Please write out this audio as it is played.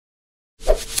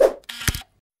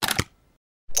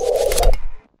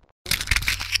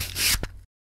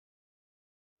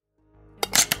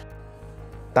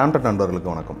டாம்டட் நண்பர்களுக்கு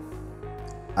வணக்கம்.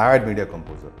 Avid media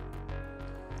composer.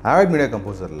 Avid media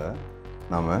கம்போசரில்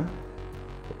நாம்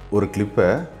ஒரு கிளிப்பை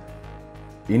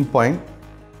இன் பாயிண்ட்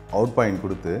அவுட் பாயிண்ட்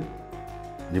கொடுத்து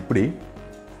எப்படி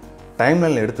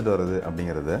டைம்லைனில் எடுத்துகிட்டு வர்றது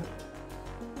அப்படிங்கிறத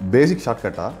பேசிக்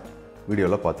ஷார்ட்கட்டாக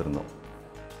வீடியோவில் பார்த்துருந்தோம்.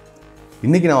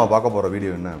 இன்றைக்கி நாம் பார்க்க போகிற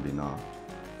வீடியோ என்ன அப்படின்னா,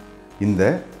 இந்த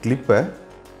கிளிப்பை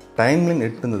டைம்லைன்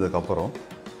எடுத்து வந்ததுக்கப்புறம்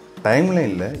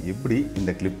டைம்லைனில் எப்படி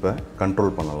இந்த கிளிப்பை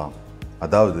கண்ட்ரோல் பண்ணலாம்.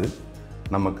 அதாவது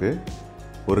நமக்கு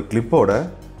ஒரு கிளிப்போட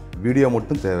வீடியோ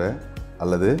மட்டும் தேவை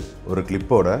அல்லது ஒரு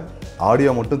கிளிப்போட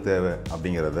ஆடியோ மட்டும் தேவை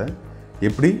அப்படிங்கிறத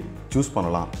எப்படி சூஸ்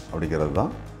பண்ணலாம் அப்படிங்கிறது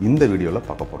தான் இந்த வீடியோவில்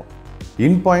பார்க்க போகிறோம்.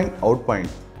 இன் பாயிண்ட் அவுட்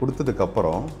பாயிண்ட்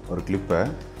கொடுத்ததுக்கப்புறம் ஒரு கிளிப்பை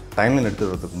டைம்லைன் எடுத்து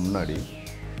வரதுக்கு முன்னாடி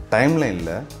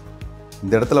டைம்லைனில்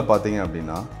இந்த இடத்துல பார்த்தீங்க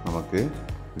அப்படின்னா நமக்கு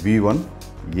V1,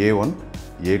 A1,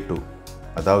 A2,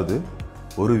 அதாவது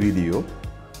ஒரு வீடியோ,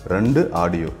 ரெண்டு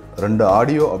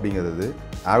ஆடியோ அப்படிங்கிறது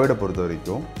ஆவிடை பொறுத்த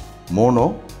வரைக்கும் மோனோ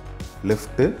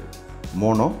லெஃப்ட்டு,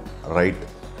 மோனோ ரைட்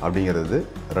அப்படிங்கிறது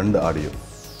ரெண்டு ஆடியோ.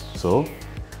 ஸோ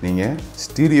நீங்கள்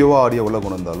ஸ்டீரியோவாக ஆடியோ உள்ள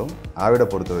கொண்டு வந்தாலும் ஆவிடை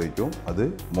பொறுத்த வரைக்கும் அது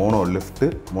மோனோ லெஃப்ட்டு,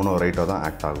 மோனோ ரைட்டாக தான்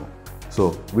ஆக்ட் ஆகும். ஸோ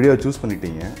வீடியோ சூஸ்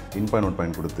பண்ணிட்டீங்க, இன் பாயிண்ட் அவுட்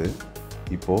பாயிண்ட் கொடுத்து.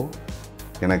 இப்போது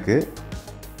எனக்கு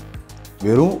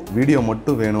வெறும் வீடியோ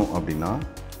மட்டும் வேணும் அப்படின்னா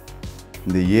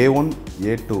இந்த A1,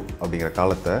 A2 அப்படிங்கிற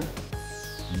காலத்தை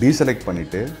டீசெலக்ட்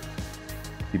பண்ணிவிட்டு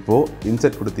இப்போது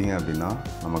இன்செர்ட் கொடுத்தீங்க அப்படின்னா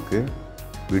நமக்கு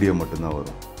வீடியோ மட்டும்தான்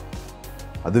வரும்.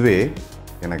 அதுவே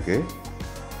எனக்கு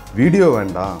வீடியோ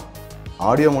வேண்டாம்,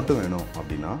 ஆடியோ மட்டும் வேணும்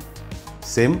அப்படின்னா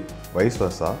சேம் வைஸ்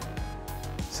வர்ஸா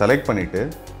செலக்ட் பண்ணிவிட்டு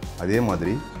அதே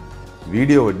மாதிரி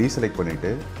வீடியோவை டீசெலக்ட்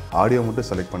பண்ணிவிட்டு ஆடியோ மட்டும்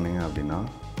செலக்ட் பண்ணிங்க அப்படின்னா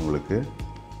உங்களுக்கு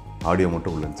ஆடியோ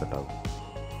மட்டும் உள்ள இன்செர்ட் ஆகும்.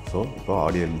 ஸோ இப்போ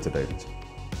ஆடியோ இன்செர்ட் ஆகிடுச்சு.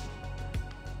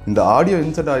 இந்த ஆடியோ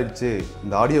இன்செர்ட் ஆகிடுச்சு,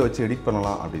 இந்த ஆடியோ வச்சு எடிட்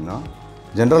பண்ணலாம் அப்படின்னா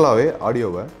ஜென்ரலாகவே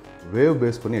ஆடியோவை வேவ்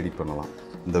பேஸ் பண்ணி எடிட் பண்ணலாம்.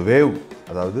 இந்த வேவ்,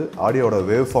 அதாவது ஆடியோவோட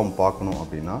வேவ் ஃபார்ம் பார்க்கணும்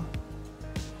அப்படின்னா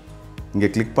இங்கே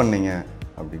கிளிக் பண்ணிங்க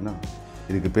அப்படின்னா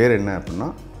இதுக்கு பேர் என்ன அப்படின்னா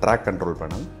ட்ராக் கண்ட்ரோல்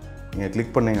பேனல். நீங்கள்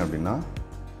கிளிக் பண்ணிங்க அப்படின்னா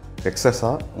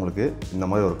எக்ஸஸாக உங்களுக்கு இந்த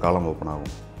மாதிரி ஒரு காலம் ஓப்பன்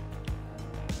ஆகும்.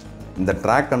 இந்த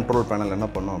ட்ராக் கண்ட்ரோல் பேனல் என்ன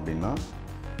பண்ணும் அப்படின்னா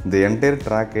இந்த என்டையர்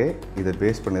ட்ராக்கே இதை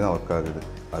பேஸ் பண்ணி தான் ஒர்க் ஆகுது.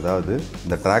 அதாவது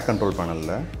இந்த ட்ராக் கண்ட்ரோல்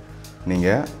பேனலில்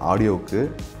நீங்கள் ஆடியோவுக்கு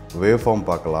வேவ் ஃபார்ம்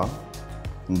பார்க்கலாம்.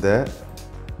 இந்த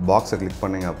பாக்ஸை கிளிக்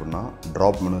பண்ணிங்க அப்படின்னா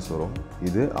ட்ராப் மெனுஸ் வரும்.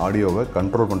 இது ஆடியோவை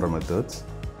கண்ட்ரோல் பண்ணுற மெத்தட்ஸ்.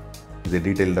 இது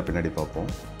டீட்டெயில்டாக பின்னாடி பார்ப்போம்.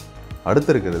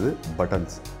 அடுத்து இருக்கிறது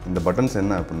பட்டன்ஸ். இந்த பட்டன்ஸ்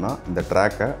என்ன அப்படின்னா இந்த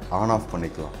ட்ராக்கை ஆன் ஆஃப்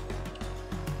பண்ணிக்கலாம்.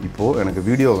 இப்போது எனக்கு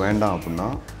வீடியோ வேண்டாம் அப்படின்னா,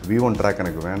 V1 ட்ராக்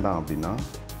எனக்கு வேண்டாம் அப்படின்னா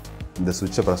இந்த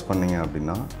சுவிட்சை ப்ரெஸ் பண்ணிங்க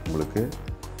அப்படின்னா உங்களுக்கு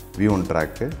V1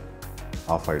 ட்ராக்கு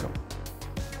ஆஃப் ஆகிடும்.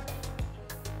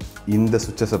 இந்த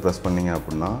சுவிட்சஸை ப்ரெஸ் பண்ணிங்க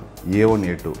அப்படின்னா A1,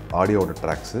 A2 ஆடியோவோட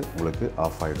ட்ராக்ஸு உங்களுக்கு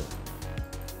ஆஃப் ஆகிடும்.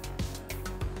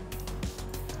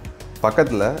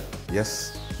 பக்கத்தில்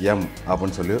SM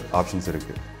அப்படின்னு சொல்லி ஆப்ஷன்ஸ்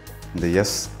இருக்குது. இந்த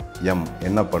SM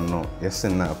என்ன பண்ணும்? எஸ்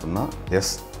என்ன அப்படின்னா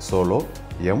எஸ் சோலோ,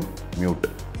 M மியூட்.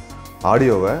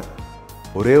 ஆடியோவை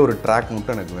ஒரே ஒரு ட்ராக்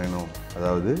மட்டும் எனக்கு வேணும்,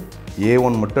 அதாவது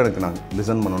A1 மட்டும் எனக்கு நான்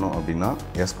லிசன் பண்ணணும் அப்படின்னா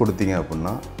எஸ் கொடுத்தீங்க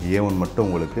அப்படின்னா A1 மட்டும்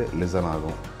உங்களுக்கு லிசன்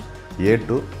ஆகும்.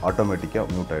 A2 ஆட்டோமேட்டிக்காக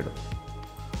மியூட் ஆகிடும்.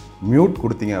 மியூட்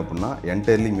கொடுத்தீங்க அப்படின்னா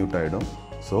என்டையர்லி மியூட் ஆகிடும்.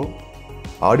 ஸோ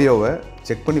ஆடியோவை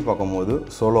செக் பண்ணி பார்க்கும்போது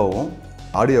சோலோவும்,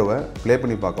 ஆடியோவை ப்ளே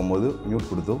பண்ணி பார்க்கும்போது மியூட்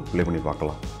கொடுத்தும் ப்ளே பண்ணி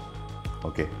பார்க்கலாம்.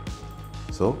 ஓகே,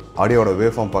 ஸோ ஆடியோவோட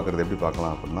வேவ் ஃபார்ம் பார்க்குறது எப்படி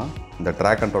பார்க்கலாம் அப்படின்னா இந்த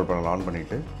ட்ராக் கண்ட்ரோல் பேனல் ஆன்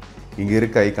பண்ணிவிட்டு இங்கே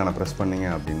இருக்க ஐக்கானை ப்ரெஸ் பண்ணிங்க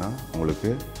அப்படின்னா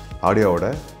உங்களுக்கு ஆடியோவோட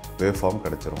வேவ் ஃபார்ம்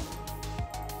கிடச்சிரும்.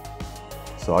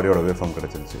 ஸோ ஆடியோட வேவ் ஃபார்ம்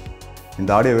கிடச்சிருச்சு. இந்த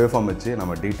ஆடியோ வேவ் ஃபார்ம் வச்சு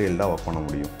நம்ம டீட்டெயில்டாக ஒர்க் பண்ண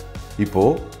முடியும்.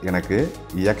 இப்போது எனக்கு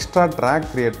எக்ஸ்ட்ரா ட்ராக்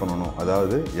க்ரியேட் பண்ணணும்,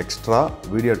 அதாவது எக்ஸ்ட்ரா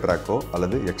வீடியோ ட்ராக்கோ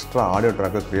அல்லது எக்ஸ்ட்ரா ஆடியோ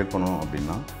ட்ராக்கோ க்ரியேட் பண்ணணும்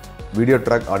அப்படின்னா வீடியோ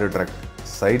ட்ராக், ஆடியோ ட்ராக்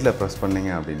சைடில் ப்ரெஸ்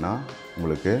பண்ணிங்க அப்படின்னா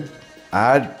உங்களுக்கு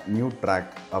ஆட் நியூ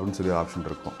ட்ராக் அப்படின்னு சொல்லி ஆப்ஷன்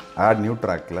இருக்கும். Add new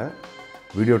ட்ராக்கில்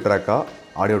video ட்ராக்கா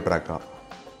audio ட்ராக்கா.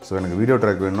 So எனக்கு வீடியோ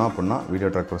ட்ராக் வேணும் அப்படின்னா வீடியோ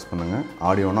ட்ராக் ப்ரெஸ் பண்ணுங்கள்,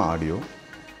 ஆடியோனா ஆடியோ.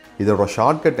 இதோட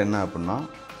ஷார்ட்கட் என்ன அப்படின்னா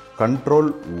கண்ட்ரோல்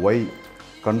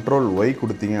ஒய்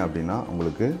கொடுத்தீங்க அப்படின்னா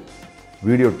உங்களுக்கு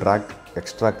வீடியோ ட்ராக்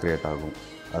எக்ஸ்ட்ரா க்ரியேட் ஆகும்.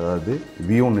 அதாவது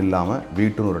V1 இல்லாமல்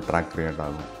V2 ஒரு ட்ராக் க்ரியேட்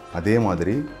ஆகும். அதே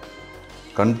மாதிரி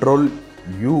கண்ட்ரோல்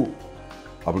U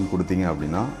அப்படின்னு கொடுத்தீங்க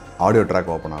அப்படின்னா ஆடியோ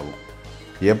ட்ராக் ஓப்பன் ஆகும்.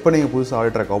 எப்போ நீங்கள் புதுசாக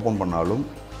ஆடியோ ட்ராக் ஓப்பன் பண்ணாலும்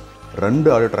ரெண்டு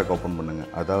ஆடியோ ட்ராக் ஓப்பன்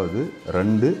பண்ணுங்கள், அதாவது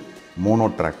ரெண்டு mono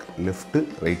track left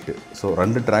right. So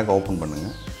ரெண்டு ட்ராக் ஓப்பன்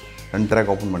பண்ணுங்கள். ரெண்டு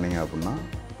ட்ராக் ஓப்பன் பண்ணிங்க அப்படின்னா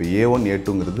இப்போ A1,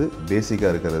 A2ங்கிறது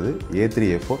பேசிக்காக இருக்கிறது, A3,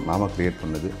 A4 நாம் க்ரியேட்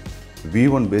பண்ணது,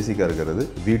 V1 பேசிக்காக இருக்கிறது,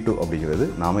 V2 அப்படிங்கிறது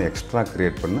நாம் எக்ஸ்ட்ரா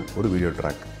க்ரியேட் பண்ண ஒரு வீடியோ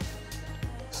ட்ராக்.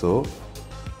 ஸோ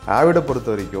ஆவிடை பொறுத்த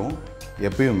வரைக்கும்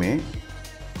எப்பயுமே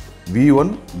V1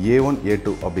 A1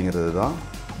 A2 அப்படிங்கிறது தான்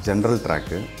ஜென்ரல்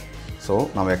ட்ராக்கு. ஸோ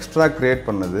நம்ம எக்ஸ்ட்ரா க்ரியேட்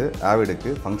பண்ணது ஆவிடுக்கு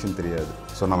ஃபங்க்ஷன் தெரியாது.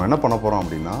 ஸோ நம்ம என்ன பண்ண போகிறோம்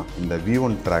அப்படின்னா இந்த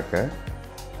V1 ட்ராக்கை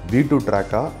V2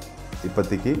 ட்ராக்காக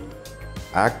இப்போதைக்கு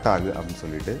ஆக்ட் ஆகு அப்படின்னு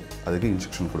சொல்லிட்டு அதுக்கு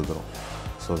இன்ஸ்ட்ரக்ஷன் கொடுக்குறோம்.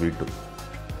 ஸோ V2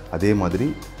 அதே மாதிரி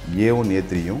A1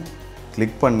 A3யும்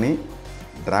கிளிக் பண்ணி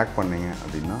ட்ராக் பண்ணிங்க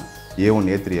அப்படின்னா A1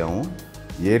 A3ஆகவும்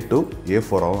A2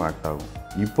 A4ஆகவும் ஆக்ட் ஆகும்.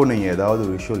 இப்போ நீங்கள் ஏதாவது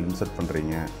விஷுவல் இன்சர்ட்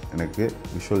பண்ணுறீங்க, எனக்கு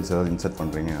விஷுவல்ஸ் ஏதாவது இன்சர்ட்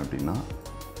பண்ணுறீங்க அப்படின்னா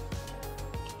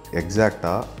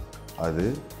எக்ஸாக்டாக அது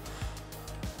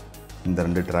இந்த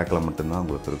 2 ட்ராக்கில் மட்டும்தான்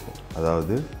உங்களுக்கு இருக்கும்.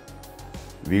 அதாவது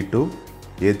V2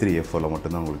 A3 A4ல்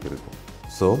மட்டும்தான் உங்களுக்கு இருக்கும்.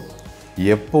 ஸோ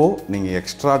எப்போது நீங்கள்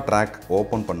எக்ஸ்ட்ரா ட்ராக்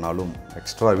ஓப்பன் பண்ணாலும்,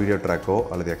 எக்ஸ்ட்ரா வீடியோ ட்ராக்கோ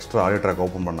அல்லது எக்ஸ்ட்ரா ஆடியோ ட்ராக்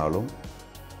ஓப்பன் பண்ணாலும்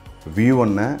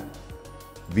V1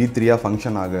 V3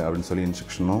 ஃபங்க்ஷன் ஆகு அப்படின்னு சொல்லி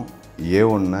இன்ஸ்ட்ரக்ஷனும்,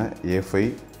 A1 A5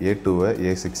 A2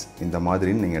 A6 இந்த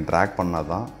மாதிரின்னு நீங்கள் ட்ராக் பண்ணால்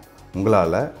தான்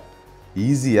உங்களால்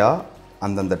ஈஸியாக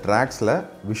அந்தந்த ட்ராக்ஸில்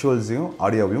விஷுவல்ஸையும்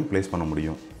ஆடியோவையும் ப்ளேஸ் பண்ண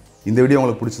முடியும். இந்த வீடியோ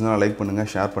உங்களுக்கு பிடிச்சிருந்தா லைக் பண்ணுங்கள்,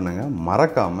 ஷேர் பண்ணுங்கள்.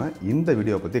 மறக்காமல் இந்த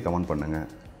வீடியோவை பற்றி கமெண்ட் பண்ணுங்கள்.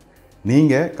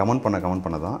 நீங்கள் கமெண்ட்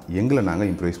பண்ண தான் எங்களை நாங்கள்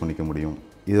இம்ப்ரூவைஸ் பண்ணிக்க முடியும்.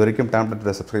 இது வரைக்கும்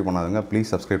டேம்ப்ளெட்டை சப்ஸ்கிரைப் பண்ணாதுங்க,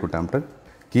 ப்ளீஸ் சப்ஸ்கிரைப் டு டேம்ப்ளெட்.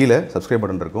 கீழே சப்ஸ்கிரைப்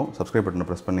பட்டன் இருக்கும். சப்ஸ்கிரைப் பட்டனை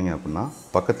ப்ரெஸ் பண்ணிங்க அப்படின்னா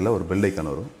பக்கத்தில் ஒரு பெல்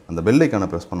ஐக்கான் வரும். அந்த பெல் ஐக்கானை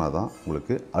ப்ரெஸ் பண்ணால் தான்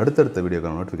உங்களுக்கு அடுத்தடுத்த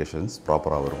வீடியோக்கான நோட்டிஃபிகேஷன்ஸ்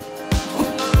ப்ராப்பராக வரும்.